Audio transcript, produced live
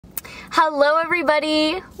Hello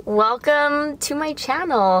everybody! Welcome to my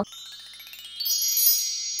channel.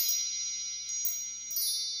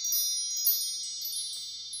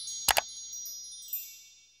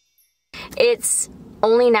 It's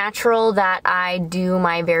only natural that I do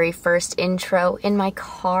my very first intro in my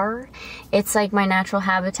car. It's like my natural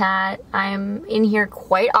habitat. I'm in here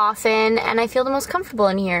quite often and I feel the most comfortable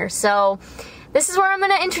in here. So this is where I'm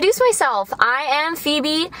going to introduce myself. I am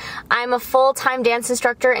Phoebe. I'm a full-time dance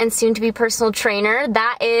instructor and soon-to-be personal trainer.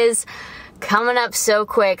 That is coming up so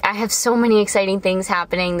quick. I have so many exciting things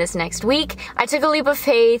happening this next week. I took a leap of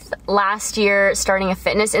faith last year starting a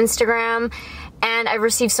fitness Instagram, and I've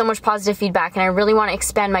received so much positive feedback, and I really want to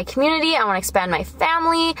expand my community. I want to expand my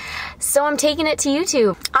family, so I'm taking it to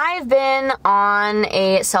YouTube. I've been on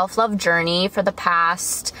a self-love journey for the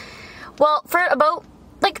past,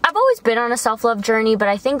 I've always been on a self-love journey, but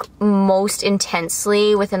I think most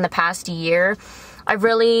intensely within the past year, I've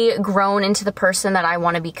really grown into the person that I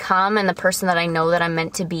want to become and the person that I know that I'm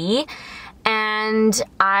meant to be. And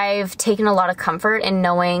I've taken a lot of comfort in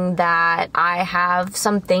knowing that I have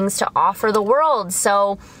some things to offer the world.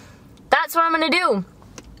 So that's what I'm going to do.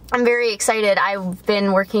 I'm very excited. I've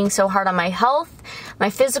been working so hard on my health, my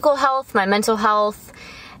physical health, my mental health,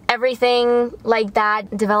 everything like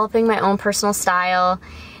that, developing my own personal style,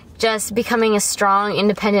 just becoming a strong,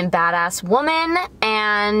 independent, badass woman,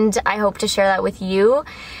 and I hope to share that with you.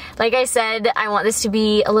 Like I said, I want this to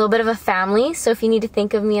be a little bit of a family, so if you need to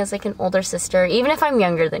think of me as like an older sister, even if I'm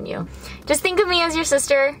younger than you, just think of me as your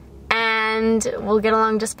sister, and we'll get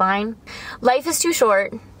along just fine. Life is too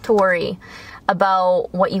short to worry about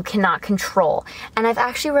what you cannot control, and I've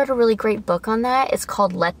actually read a really great book on that. It's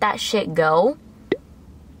called Let That Shit Go.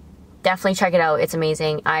 Definitely check it out. It's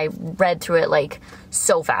amazing. I read through it like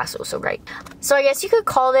so fast. It was so great. So I guess you could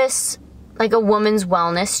call this like a woman's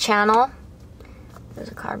wellness channel. There's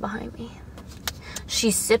a car behind me.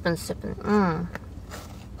 She's sipping.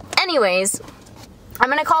 Anyways, I'm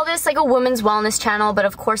gonna call this like a women's wellness channel, but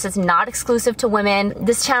of course it's not exclusive to women.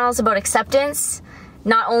 This channel is about acceptance,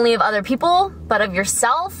 not only of other people, but of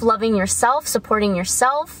yourself, loving yourself, supporting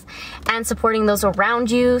yourself, and supporting those around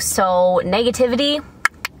you. So negativity,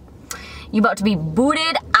 you about to be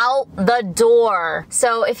booted out the door.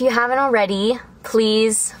 So if you haven't already,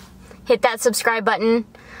 please hit that subscribe button.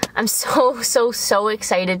 I'm so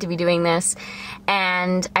excited to be doing this,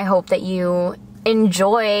 and I hope that you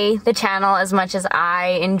enjoy the channel as much as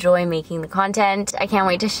I enjoy making the content. I can't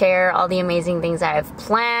wait to share all the amazing things I have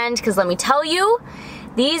planned, because let me tell you,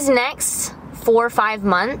 these next 4 or 5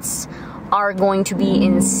 months are going to be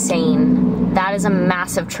insane. That is a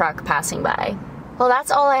massive truck passing by. Well,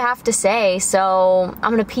 that's all I have to say, so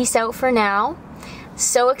I'm gonna peace out for now.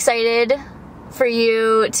 So excited for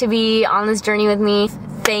you to be on this journey with me.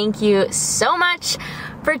 Thank you so much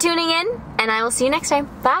for tuning in, and I will see you next time.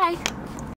 Bye!